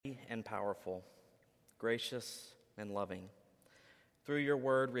powerful, gracious and loving. Through your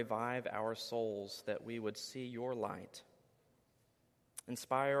word, revive our souls that we would see your light.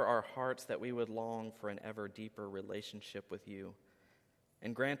 Inspire our hearts that we would long for an ever deeper relationship with you.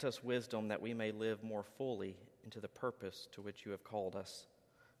 And grant us wisdom that we may live more fully into the purpose to which you have called us.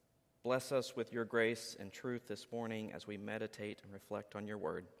 Bless us with your grace and truth this morning as we meditate and reflect on your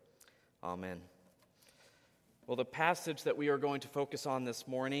word. Amen. Well, the passage that we are going to focus on this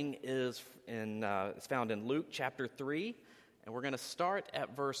morning is found in Luke chapter 3, and we're going to start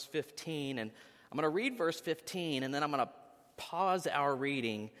at verse 15. And I'm going to read verse 15, and then I'm going to pause our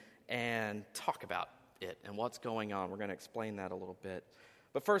reading and talk about it and what's going on. We're going to explain that a little bit.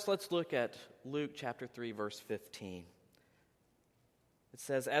 But first, let's look at Luke chapter 3, verse 15. It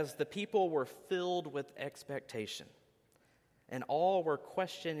says, "As the people were filled with expectation, and all were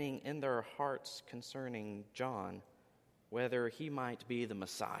questioning in their hearts concerning John, whether he might be the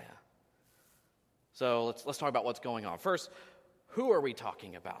Messiah." So let's talk about what's going on. First, who are we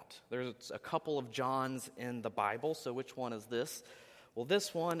talking about? There's a couple of Johns in the Bible, so which one is this? Well,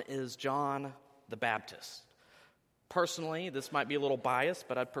 this one is John the Baptist. Personally, this might be a little biased,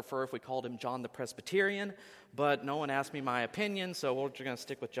 but I'd prefer if we called him John the Presbyterian, but no one asked me my opinion, so we're going to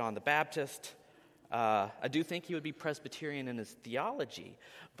stick with John the Baptist. I do think he would be Presbyterian in his theology,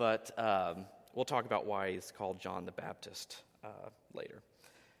 but we'll talk about why he's called John the Baptist later.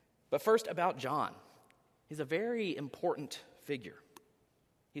 But first, about John. He's a very important figure.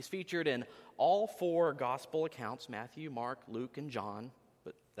 He's featured in all four gospel accounts, Matthew, Mark, Luke, and John,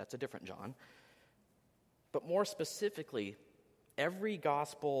 but that's a different John. But more specifically, every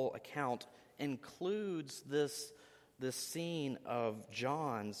gospel account includes this scene of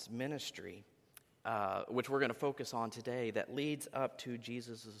John's ministry, which we're going to focus on today, that leads up to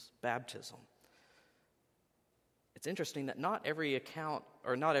Jesus' baptism. It's interesting that not every account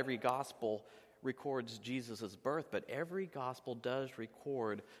or not every gospel records Jesus' birth, but every gospel does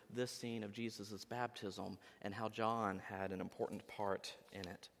record this scene of Jesus' baptism and how John had an important part in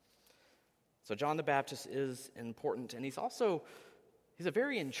it. So John the Baptist is important, and he's a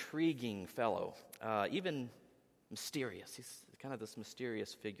very intriguing fellow, even mysterious. He's kind of this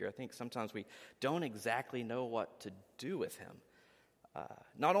mysterious figure. I think sometimes we don't exactly know what to do with him.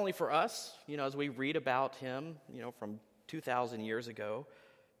 Not only for us, as we read about him, from 2,000 years ago,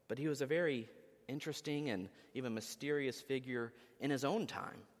 but he was a very interesting and even mysterious figure in his own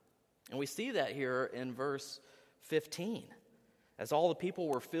time. And we see that here in verse 15. As all the people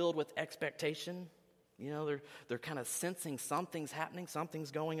were filled with expectation, they're kind of sensing something's happening, something's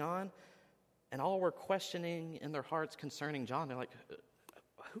going on, and all were questioning in their hearts concerning John. They're like,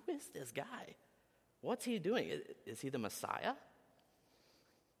 who is this guy? What's he doing? Is he the Messiah?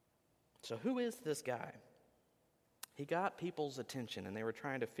 So who is this guy? He got people's attention, and they were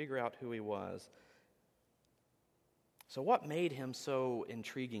trying to figure out who he was. So what made him so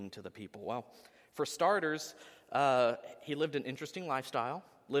intriguing to the people? Well, for starters, he lived an interesting lifestyle,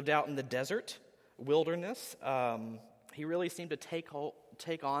 lived out in the desert, wilderness. He really seemed to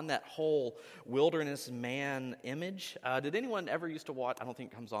take on that whole wilderness man image. Did anyone ever used to watch, I don't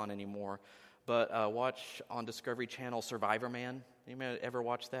think it comes on anymore, but watch on Discovery Channel Survivor Man? Anybody ever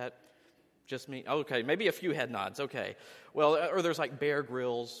watch that? Just me? Okay, maybe a few head nods. Okay. Well, or there's like Bear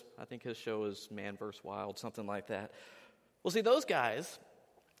Grylls. I think his show is Man vs. Wild, something like that. Well, see, those guys,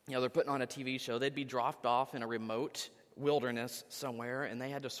 they're putting on a TV show. They'd be dropped off in a remote wilderness somewhere, and they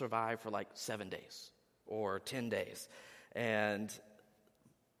had to survive for like 7 days or 10 days.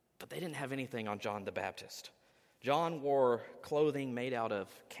 But they didn't have anything on John the Baptist. John wore clothing made out of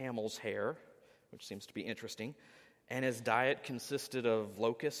camel's hair, which seems to be interesting, and his diet consisted of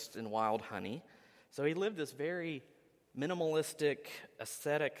locusts and wild honey. So he lived this very minimalistic,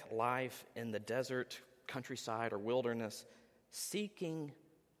 ascetic life in the desert, countryside, or wilderness, seeking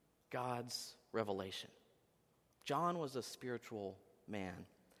God's revelation. John was a spiritual man.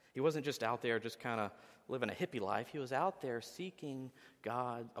 He wasn't just out there just kind of living a hippie life. He was out there seeking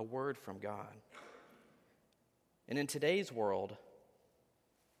God, a word from God. And in today's world,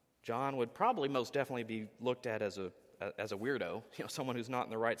 John would probably most definitely be looked at as a weirdo, someone who's not in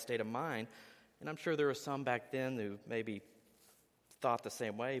the right state of mind. And I'm sure there were some back then who maybe thought the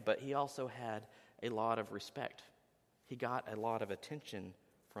same way, but he also had a lot of respect. He got a lot of attention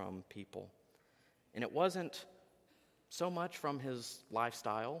from people. And it wasn't so much from his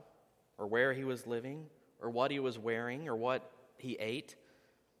lifestyle or where he was living or what he was wearing or what he ate.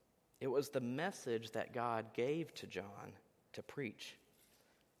 It was the message that God gave to John to preach.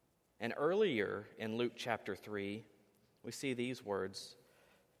 And earlier in Luke chapter 3, we see these words.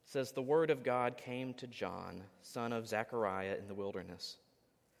 It says, "The word of God came to John, son of Zechariah, in the wilderness.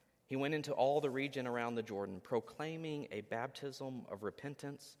 He went into all the region around the Jordan, proclaiming a baptism of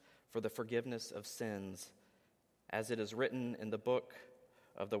repentance for the forgiveness of sins, as it is written in the book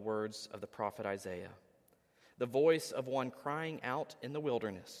of the words of the prophet Isaiah. The voice of one crying out in the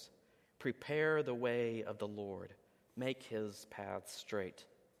wilderness, prepare the way of the Lord, make his paths straight.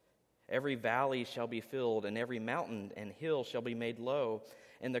 Every valley shall be filled, and every mountain and hill shall be made low,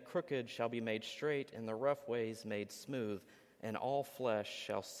 and the crooked shall be made straight, and the rough ways made smooth, and all flesh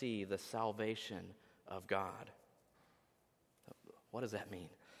shall see the salvation of God. What does that mean?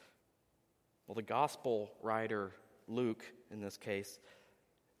 Well, the gospel writer, Luke, in this case,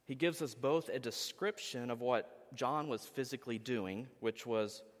 he gives us both a description of what John was physically doing, which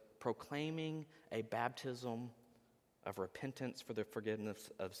was proclaiming a baptism of repentance for the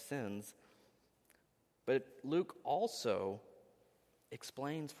forgiveness of sins, but Luke also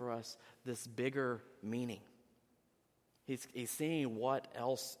explains for us this bigger meaning. He's seeing what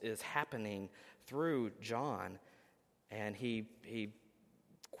else is happening through John, and he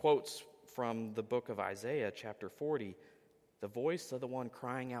quotes from the book of Isaiah, chapter 40, the voice of the one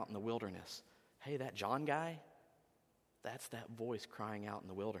crying out in the wilderness. Hey, that John guy, that's that voice crying out in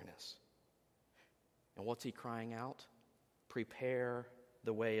the wilderness. And what's he crying out? Prepare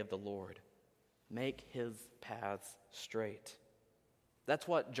the way of the Lord. Make his paths straight. That's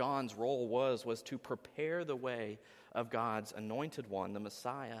what John's role was to prepare the way of God's anointed one, the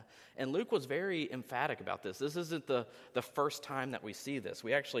Messiah. And Luke was very emphatic about this. This isn't the first time that we see this.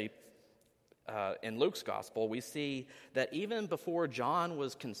 We actually, in Luke's gospel, we see that even before John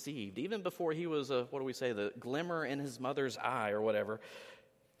was conceived, even before he was the glimmer in his mother's eye or whatever,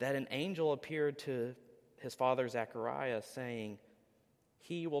 that an angel appeared to his father Zechariah saying,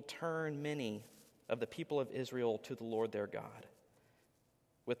 he will turn many of the people of Israel to the Lord their God.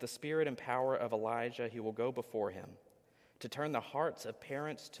 With the spirit and power of Elijah, he will go before him to turn the hearts of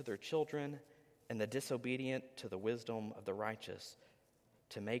parents to their children and the disobedient to the wisdom of the righteous,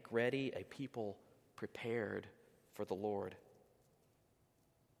 to make ready a people prepared for the Lord.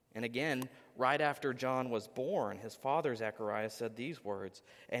 And again, right after John was born, his father Zechariah said these words,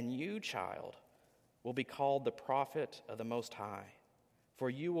 and you, child, will be called the prophet of the Most High, for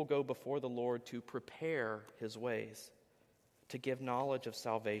you will go before the Lord to prepare his ways, to give knowledge of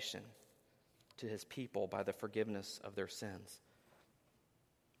salvation to his people by the forgiveness of their sins.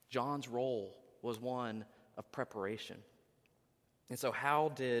 John's role was one of preparation. And so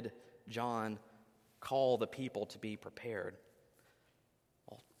how did John call the people to be prepared?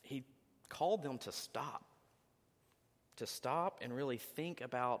 Well, he called them to stop and really think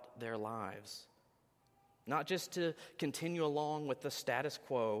about their lives. Not just to continue along with the status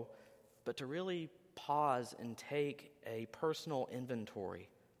quo, but to really pause and take a personal inventory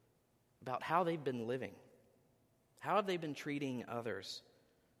about how they've been living. How have they been treating others?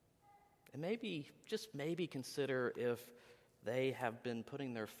 And maybe consider if they have been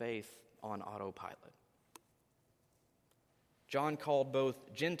putting their faith on autopilot. John called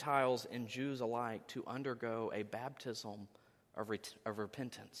both Gentiles and Jews alike to undergo a baptism of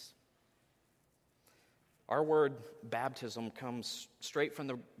repentance. Our word baptism comes straight from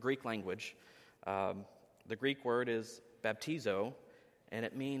the Greek language. The Greek word is baptizo, and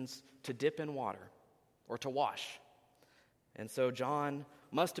it means to dip in water or to wash. And so John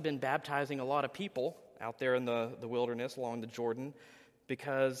must have been baptizing a lot of people out there in the wilderness along the Jordan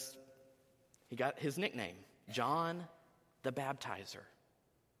because he got his nickname, John the Baptizer.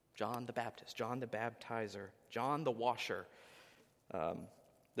 John the Baptist, John the Baptizer, John the Washer.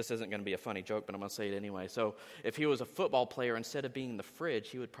 This isn't going to be a funny joke, but I'm going to say it anyway. So if he was a football player, instead of being the fridge,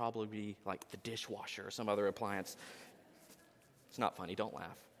 he would probably be like the dishwasher or some other appliance. It's not funny, don't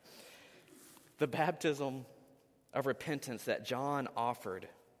laugh. The baptism of repentance that John offered,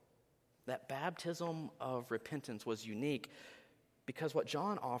 that baptism of repentance was unique because what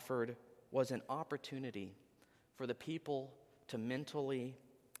John offered was an opportunity for the people to mentally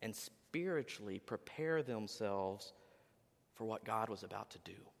and spiritually prepare themselves for what God was about to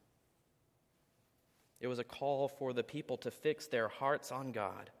do. It was a call for the people to fix their hearts on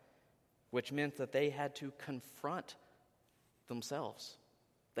God, which meant that they had to confront themselves.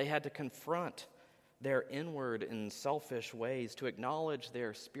 They had to confront their inward and selfish ways, to acknowledge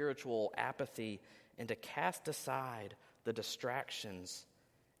their spiritual apathy, and to cast aside the distractions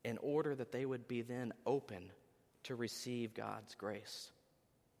in order that they would be then open to receive God's grace.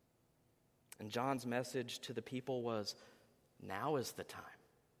 And John's message to the people was, now is the time.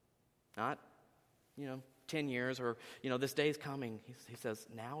 Not, 10 years or, this day's coming. He says,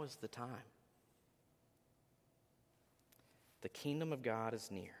 now is the time. The kingdom of God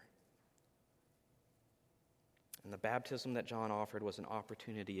is near. And the baptism that John offered was an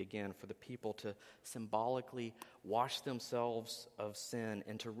opportunity again for the people to symbolically wash themselves of sin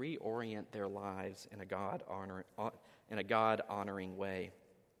and to reorient their lives in a God-honoring way.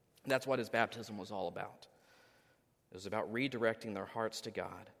 That's what his baptism was all about. It was about redirecting their hearts to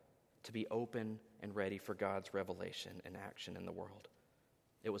God, to be open and ready for God's revelation and action in the world.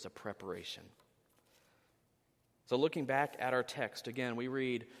 It was a preparation. So looking back at our text, again, we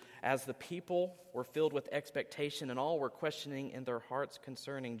read, as the people were filled with expectation and all were questioning in their hearts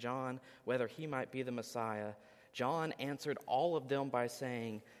concerning John whether he might be the Messiah, John answered all of them by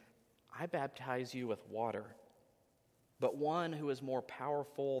saying, I baptize you with water, but one who is more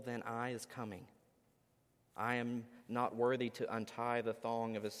powerful than I is coming. I am not worthy to untie the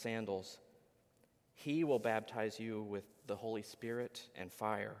thong of his sandals. He will baptize you with the Holy Spirit and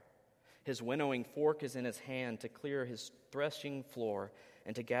fire. His winnowing fork is in his hand to clear his threshing floor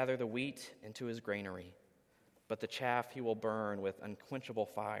and to gather the wheat into his granary. But the chaff he will burn with unquenchable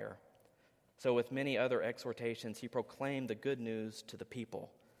fire. So with many other exhortations, he proclaimed the good news to the people.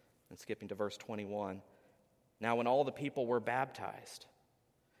 And skipping to verse 21. Now when all the people were baptized,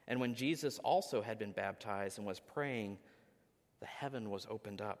 and when Jesus also had been baptized and was praying, the heaven was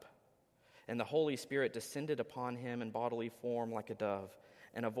opened up, and the Holy Spirit descended upon him in bodily form like a dove,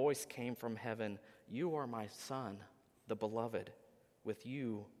 and a voice came from heaven, You are my Son, the beloved. With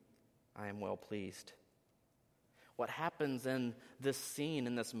you I am well pleased. What happens in this scene,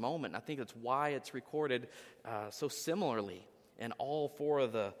 in this moment, I think that's why it's recorded so similarly in all four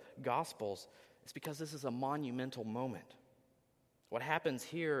of the Gospels, is because this is a monumental moment. What happens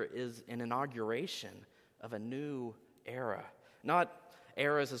here is an inauguration of a new era. Not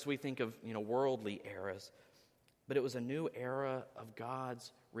eras as we think of, worldly eras, but it was a new era of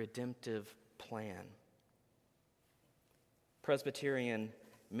God's redemptive plan. Presbyterian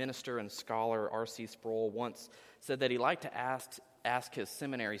minister and scholar R.C. Sproul once said that he liked to ask his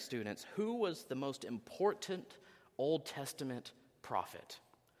seminary students, who was the most important Old Testament prophet?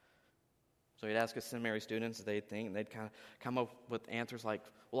 So he'd ask his seminary students, they'd kind of come up with answers like,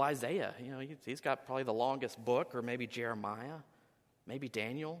 well, Isaiah, he's got probably the longest book, or maybe Jeremiah, maybe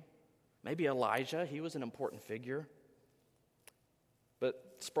Daniel, maybe Elijah, he was an important figure. But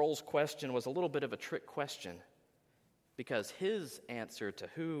Sproul's question was a little bit of a trick question, because his answer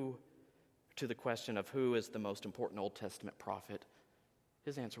to the question of who is the most important Old Testament prophet,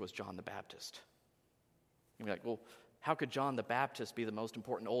 his answer was John the Baptist. You'd be like, well, how could John the Baptist be the most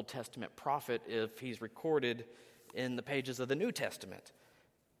important Old Testament prophet if he's recorded in the pages of the New Testament?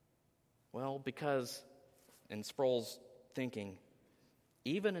 Well, because, in Sproul's thinking,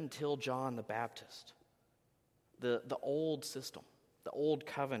 even until John the Baptist, the old system, the old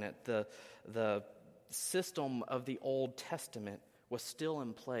covenant, the system of the Old Testament was still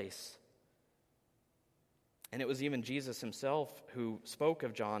in place. And it was even Jesus himself who spoke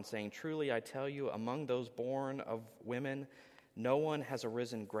of John, saying, Truly I tell you, among those born of women, no one has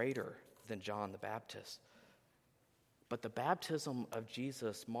arisen greater than John the Baptist. But the baptism of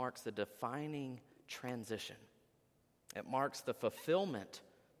Jesus marks the defining transition. It marks the fulfillment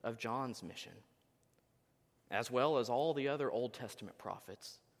of John's mission, as well as all the other Old Testament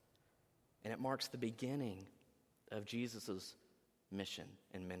prophets. And it marks the beginning of Jesus' mission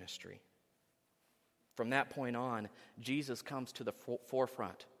and ministry. From that point on, Jesus comes to the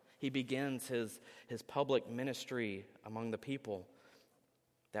forefront. He begins his public ministry among the people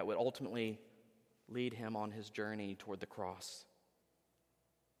that would ultimately lead him on his journey toward the cross.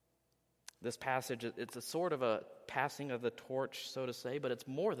 This passage, it's a sort of a passing of the torch, so to say, but it's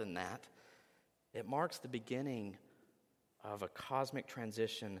more than that. It marks the beginning of a cosmic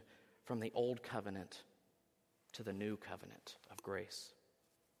transition from the old covenant to the new covenant of grace.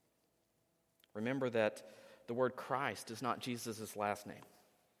 Remember that the word Christ is not Jesus' last name.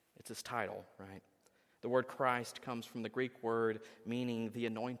 It's his title, right? The word Christ comes from the Greek word meaning the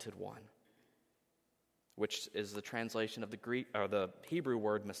anointed one, which is the translation of the Hebrew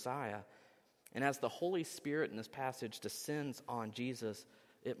word Messiah. And as the Holy Spirit in this passage descends on Jesus,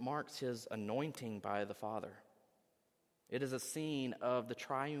 it marks his anointing by the Father. It is a scene of the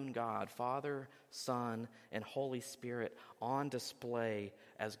triune God, Father, Son, and Holy Spirit on display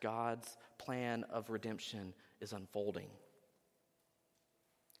as God's plan of redemption is unfolding.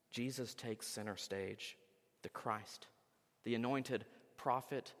 Jesus takes center stage. The Christ, the anointed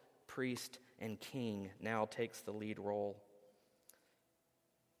prophet, priest, and king, now takes the lead role.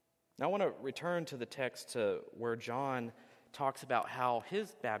 Now I want to return to the text to where John talks about how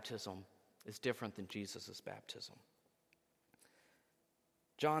his baptism is different than Jesus' baptism.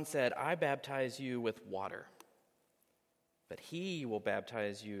 John said, I baptize you with water, but he will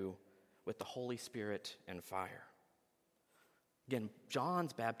baptize you with the Holy Spirit and fire. Again,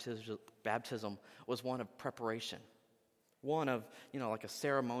 John's baptism was one of preparation, one of, like a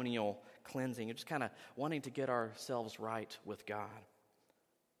ceremonial cleansing, just kind of wanting to get ourselves right with God.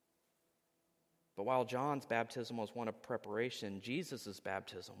 But while John's baptism was one of preparation, Jesus'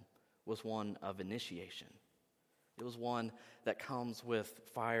 baptism was one of initiation. It was one that comes with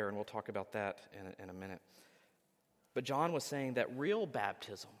fire, and we'll talk about that in a minute. But John was saying that real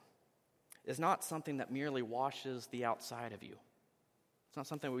baptism is not something that merely washes the outside of you. It's not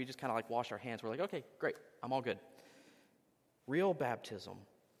something where we just kind of like wash our hands. We're like, okay, great, I'm all good. Real baptism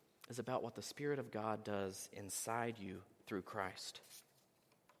is about what the Spirit of God does inside you through Christ.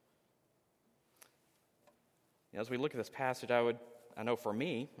 As we look at this passage, I know for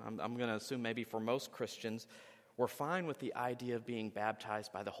me, I'm going to assume maybe for most Christians, we're fine with the idea of being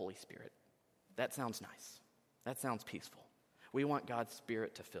baptized by the Holy Spirit. That sounds nice. That sounds peaceful. We want God's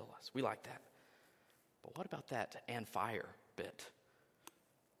Spirit to fill us. We like that. But what about that and fire bit?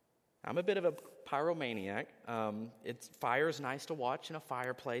 I'm a bit of a pyromaniac. Fire's nice to watch in a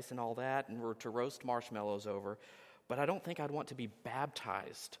fireplace and all that, and to roast marshmallows over, but I don't think I'd want to be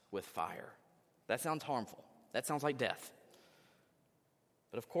baptized with fire. That sounds harmful. That sounds like death.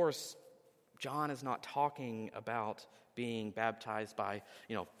 But of course, John is not talking about being baptized by,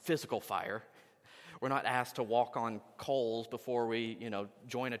 physical fire. We're not asked to walk on coals before we,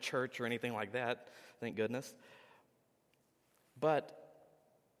 join a church or anything like that, thank goodness. But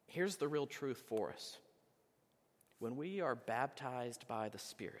here's the real truth for us. When we are baptized by the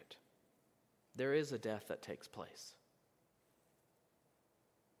Spirit, there is a death that takes place.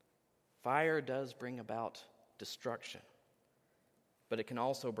 Fire does bring about destruction, but it can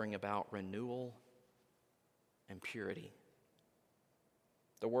also bring about renewal and purity.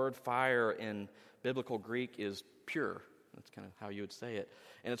 The word fire in biblical Greek is pure. That's kind of how you would say it.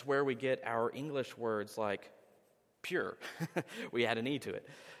 And it's where we get our English words like pure. We add an E to it.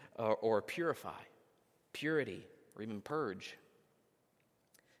 Or purify, purity, or even purge.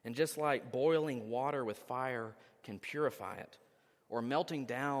 And just like boiling water with fire can purify it, or melting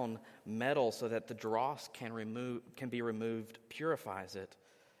down metal so that the dross can be removed purifies it,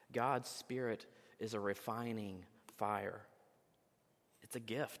 God's Spirit is a refining fire. It's a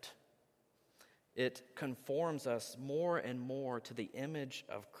gift. It conforms us more and more to the image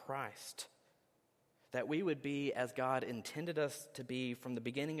of Christ, that we would be as God intended us to be from the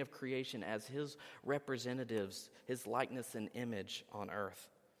beginning of creation, as His representatives, His likeness and image on earth.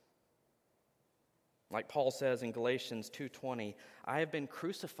 Like Paul says in Galatians 2:20, I have been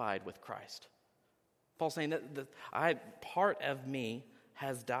crucified with Christ. Paul's saying that part of me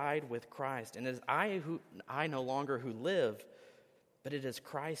has died with Christ, and it is I no longer who live, but it is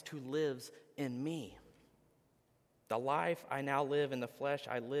Christ who lives in me. The life I now live in the flesh,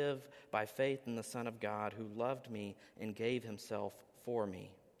 I live by faith in the Son of God who loved me and gave Himself for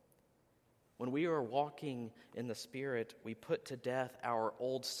me. When we are walking in the Spirit, we put to death our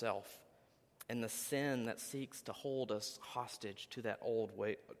old self and the sin that seeks to hold us hostage to that old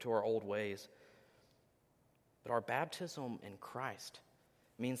way, to our old ways. But our baptism in Christ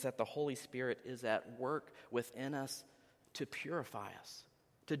means that the Holy Spirit is at work within us to purify us,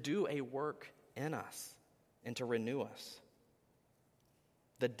 to do a work in us, and to renew us.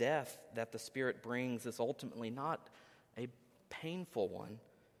 The death that the Spirit brings is ultimately not a painful one.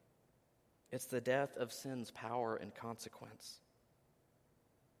 It's the death of sin's power and consequence.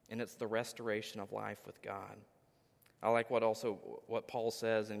 And it's the restoration of life with God. I like what Paul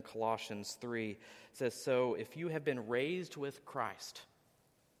says in Colossians 3. It says, so if you have been raised with Christ,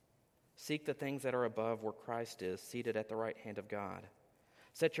 seek the things that are above where Christ is, seated at the right hand of God.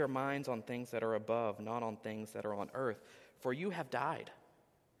 Set your minds on things that are above, not on things that are on earth, for you have died.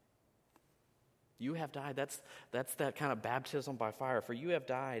 You have died. That's that kind of baptism by fire. For you have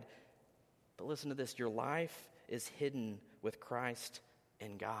died. But listen to this. Your life is hidden with Christ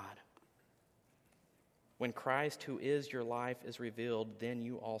in God. When Christ, who is your life, is revealed, then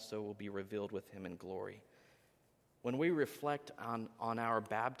you also will be revealed with Him in glory. When we reflect on our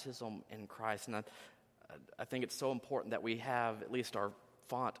baptism in Christ, and I think it's so important that we have at least our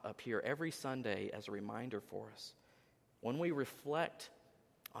font up here every Sunday as a reminder for us. When we reflect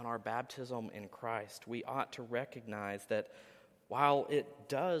on our baptism in Christ, we ought to recognize that while it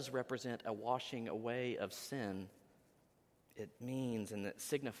does represent a washing away of sin, it means and it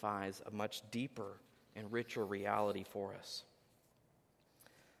signifies a much deeper and richer reality for us.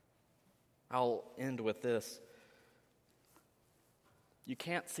 I'll end with this. You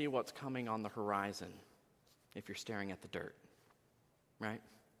can't see what's coming on the horizon if you're staring at the dirt, right?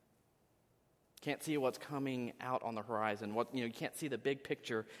 Can't see what's coming out on the horizon. You can't see the big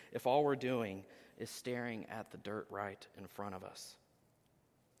picture if all we're doing is staring at the dirt right in front of us.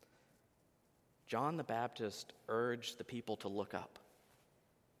 John the Baptist urged the people to look up,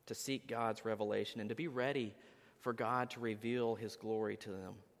 to seek God's revelation, and to be ready for God to reveal his glory to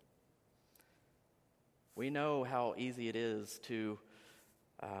them. We know how easy it is to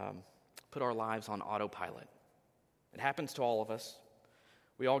put our lives on autopilot. It happens to all of us.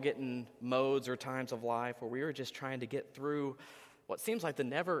 We all get in modes or times of life where we are just trying to get through what seems like the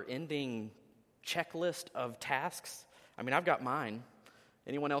never-ending checklist of tasks. I mean, I've got mine.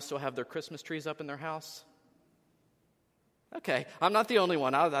 Anyone else still have their Christmas trees up in their house? Okay, I'm not the only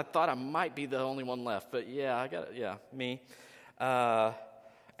one. I thought I might be the only one left, but me.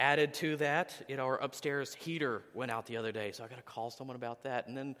 Added to that, our upstairs heater went out the other day, so I got to call someone about that.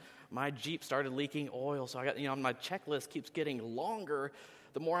 And then my Jeep started leaking oil, so I got, my checklist keeps getting longer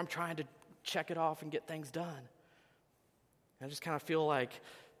the more I'm trying to check it off and get things done. I just kind of feel like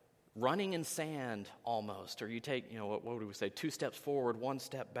running in sand almost, or you take, what would we say, 2 steps forward, 1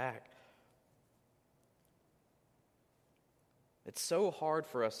 step back. It's so hard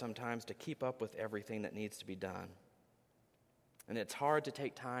for us sometimes to keep up with everything that needs to be done. And it's hard to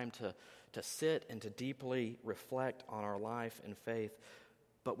take time to sit and to deeply reflect on our life and faith,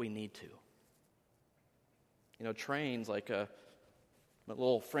 but we need to. Trains, like my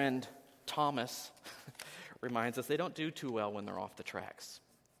little friend Thomas reminds us, they don't do too well when they're off the tracks.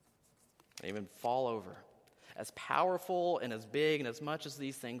 They even fall over. As powerful and as big and as much as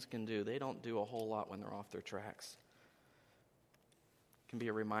these things can do, they don't do a whole lot when they're off their tracks. It can be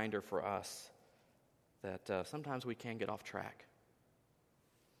a reminder for us that sometimes we can get off track.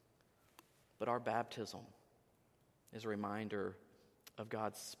 But our baptism is a reminder of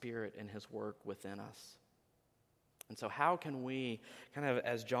God's Spirit and his work within us. And so how can we, kind of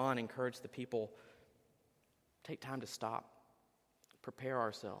as John encouraged the people, take time to stop, prepare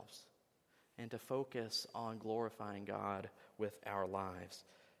ourselves, and to focus on glorifying God with our lives?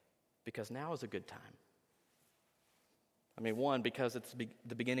 Because now is a good time. I mean, one, because it's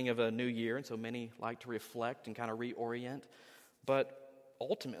the beginning of a new year, and so many like to reflect and kind of reorient. But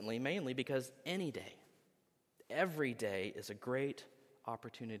ultimately, mainly because every day is a great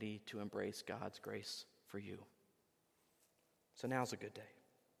opportunity to embrace God's grace for you. So now's a good day.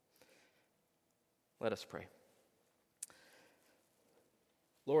 Let us pray.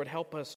 Lord, help us